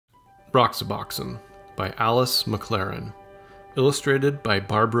Roxaboxen by Alice Mclerran. Illustrated by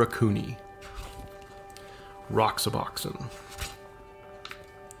Barbara Cooney. Roxaboxen.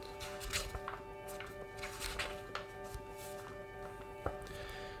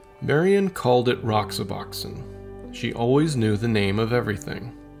 Marian called it Roxaboxen. She always knew the name of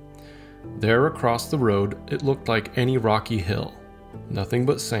everything. There across the road it looked like any rocky hill. Nothing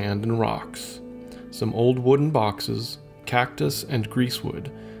but sand and rocks. Some old wooden boxes, cactus and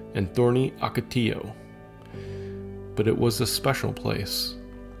greasewood, and thorny ocotillo. But it was a special place.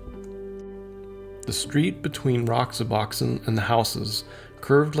 The street between Roxaboxen and the houses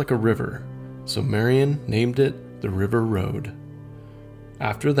curved like a river, so Marian named it the River Road.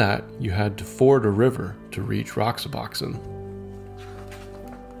 After that, you had to ford a river to reach Roxaboxen.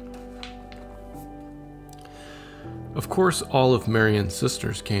 Of course, all of Marian's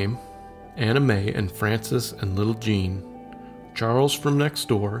sisters came. Anna May and Frances and little Jean. Charles from next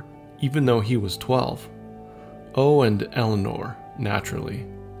door, even though he was 12. Oh, and Eleanor, naturally.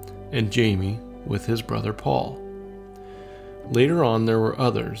 And Jamie, with his brother Paul. Later on there were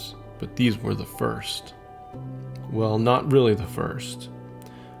others, but these were the first. Well, not really the first.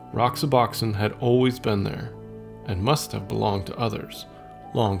 Roxaboxen had always been there, and must have belonged to others,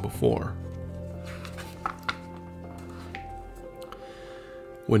 long before.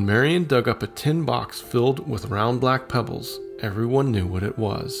 When Marian dug up a tin box filled with round black pebbles, everyone knew what it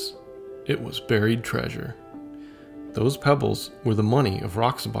was. It was buried treasure. Those pebbles were the money of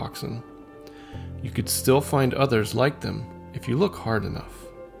Roxaboxen. You could still find others like them if you look hard enough.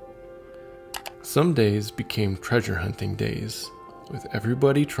 Some days became treasure hunting days, with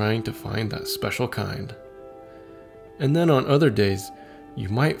everybody trying to find that special kind. And then on other days, you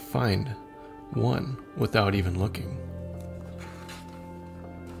might find one without even looking.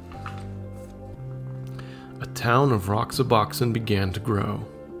 A town of Roxaboxen began to grow,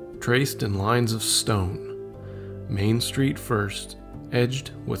 traced in lines of stone. Main Street first,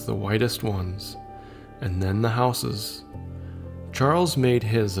 edged with the whitest ones, and then the houses. Charles made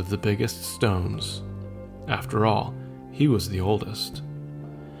his of the biggest stones. After all, he was the oldest.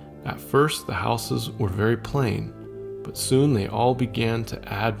 At first the houses were very plain, but soon they all began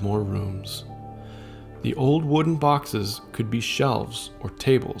to add more rooms. The old wooden boxes could be shelves or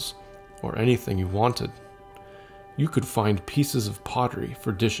tables or anything you wanted. You could find pieces of pottery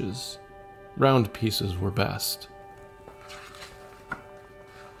for dishes. Round pieces were best.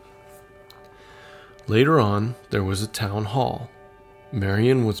 Later on, there was a town hall.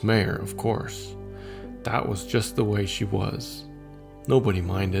 Marian was mayor, of course. That was just the way she was. Nobody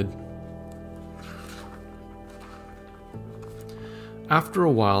minded. After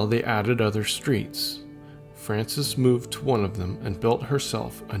a while, they added other streets. Frances moved to one of them and built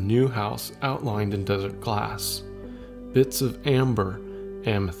herself a new house outlined in desert glass. Bits of amber,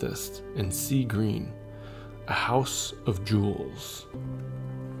 amethyst, and sea green. A house of jewels.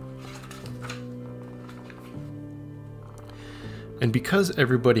 And because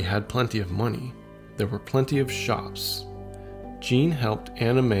everybody had plenty of money, there were plenty of shops. Jean helped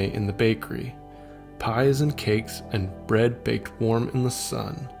Anna May in the bakery. Pies and cakes and bread baked warm in the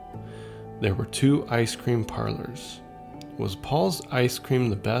sun. There were 2 ice cream parlors. Was Paul's ice cream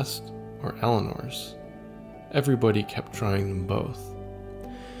the best, or Eleanor's? Everybody kept trying them both.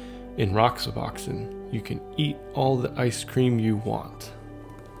 In Roxaboxen, you can eat all the ice cream you want.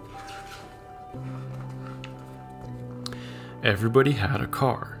 Everybody had a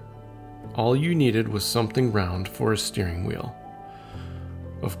car. All you needed was something round for a steering wheel.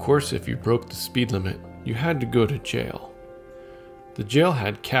 Of course, if you broke the speed limit, you had to go to jail. The jail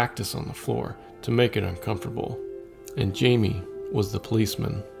had cactus on the floor to make it uncomfortable, and Jamie was the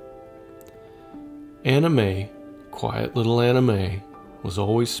policeman. Anna May, quiet little Anna May, was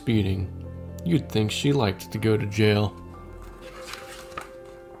always speeding. You'd think she liked to go to jail.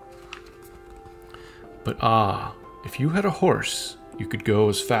 But if you had a horse, you could go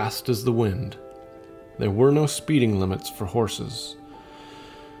as fast as the wind. There were no speeding limits for horses.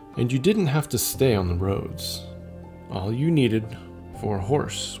 And you didn't have to stay on the roads. All you needed for a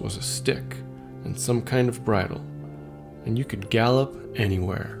horse was a stick and some kind of bridle, and you could gallop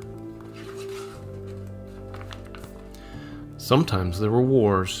anywhere. Sometimes there were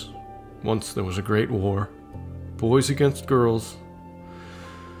wars. Once there was a great war. Boys against girls.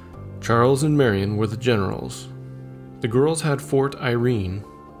 Charles and Marian were the generals. The girls had Fort Irene,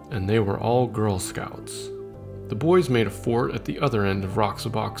 and they were all Girl Scouts. The boys made a fort at the other end of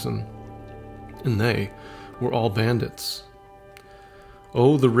Roxaboxen, and they were all bandits.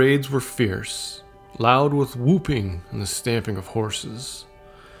 Oh, the raids were fierce, loud with whooping and the stamping of horses.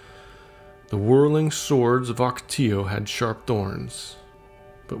 The whirling swords of ocotillo had sharp thorns,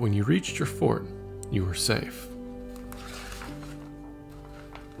 but when you reached your fort, you were safe.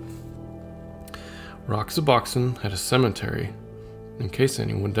 Roxaboxen had a cemetery in case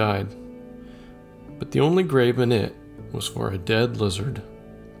anyone died, but the only grave in it was for a dead lizard.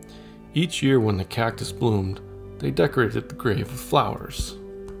 Each year when the cactus bloomed, they decorated the grave with flowers.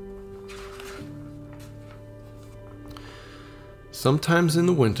 Sometimes in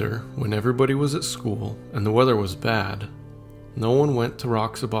the winter, when everybody was at school and the weather was bad, no one went to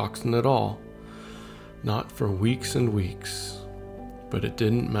Roxaboxen at all. Not for weeks and weeks. But it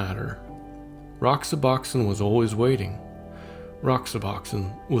didn't matter. Roxaboxen was always waiting.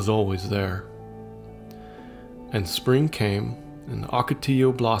 Roxaboxen was always there. And spring came, and the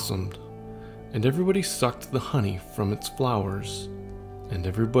ocotillo blossomed, and everybody sucked the honey from its flowers, and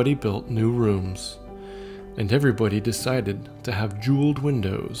everybody built new rooms, and everybody decided to have jeweled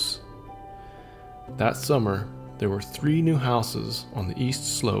windows. That summer, there were 3 new houses on the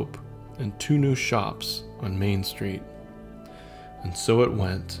east slope and 2 new shops on Main Street. And so it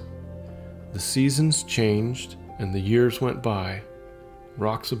went. The seasons changed and the years went by.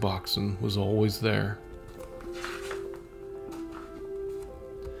 Roxaboxen was always there.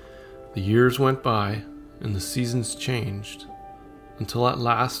 The years went by and the seasons changed, until at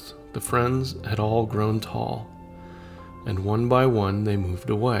last the friends had all grown tall, and one by one they moved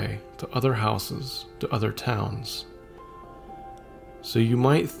away to other houses, to other towns. So you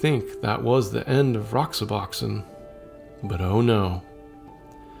might think that was the end of Roxaboxen, but oh no.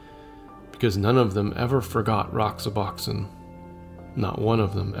 Because none of them ever forgot Roxaboxen. Not one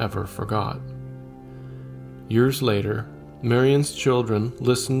of them ever forgot. Years later, Marian's children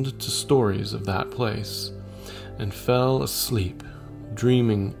listened to stories of that place and fell asleep,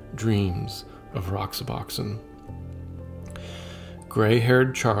 dreaming dreams of Roxaboxen.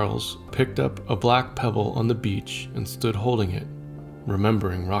 Gray-haired Charles picked up a black pebble on the beach and stood holding it,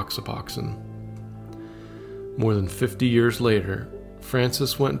 remembering Roxaboxen. More than 50 years later,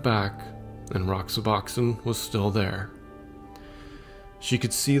 Frances went back and Roxaboxen was still there. She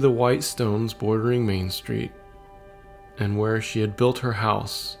could see the white stones bordering Main Street, and where she had built her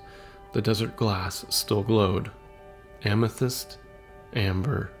house, the desert glass still glowed, amethyst,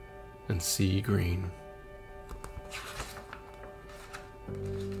 amber, and sea green.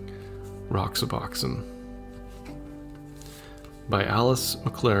 Roxaboxen by Alice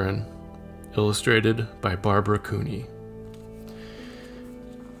Mclerran, illustrated by Barbara Cooney.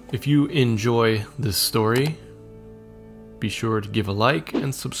 If you enjoy this story, be sure to give a like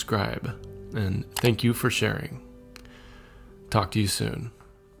and subscribe, and thank you for sharing. Talk to you soon.